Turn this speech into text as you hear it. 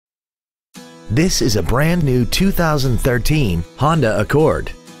This is a brand new 2013 Honda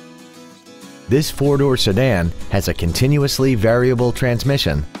Accord. This four-door sedan has a continuously variable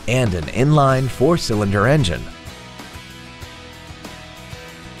transmission and an inline four-cylinder engine.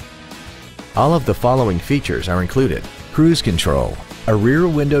 All of the following features are included: cruise control, a rear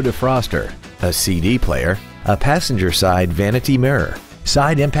window defroster, a CD player, a passenger side vanity mirror,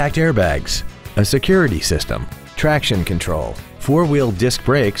 side impact airbags, a security system, traction control, four-wheel disc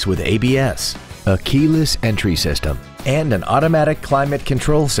brakes with ABS, a keyless entry system, and an automatic climate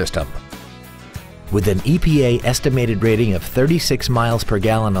control system. With an EPA estimated rating of 36 miles per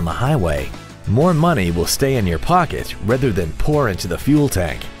gallon on the highway, more money will stay in your pocket rather than pour into the fuel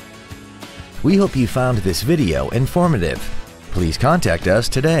tank. We hope you found this video informative. Please contact us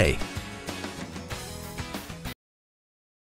today.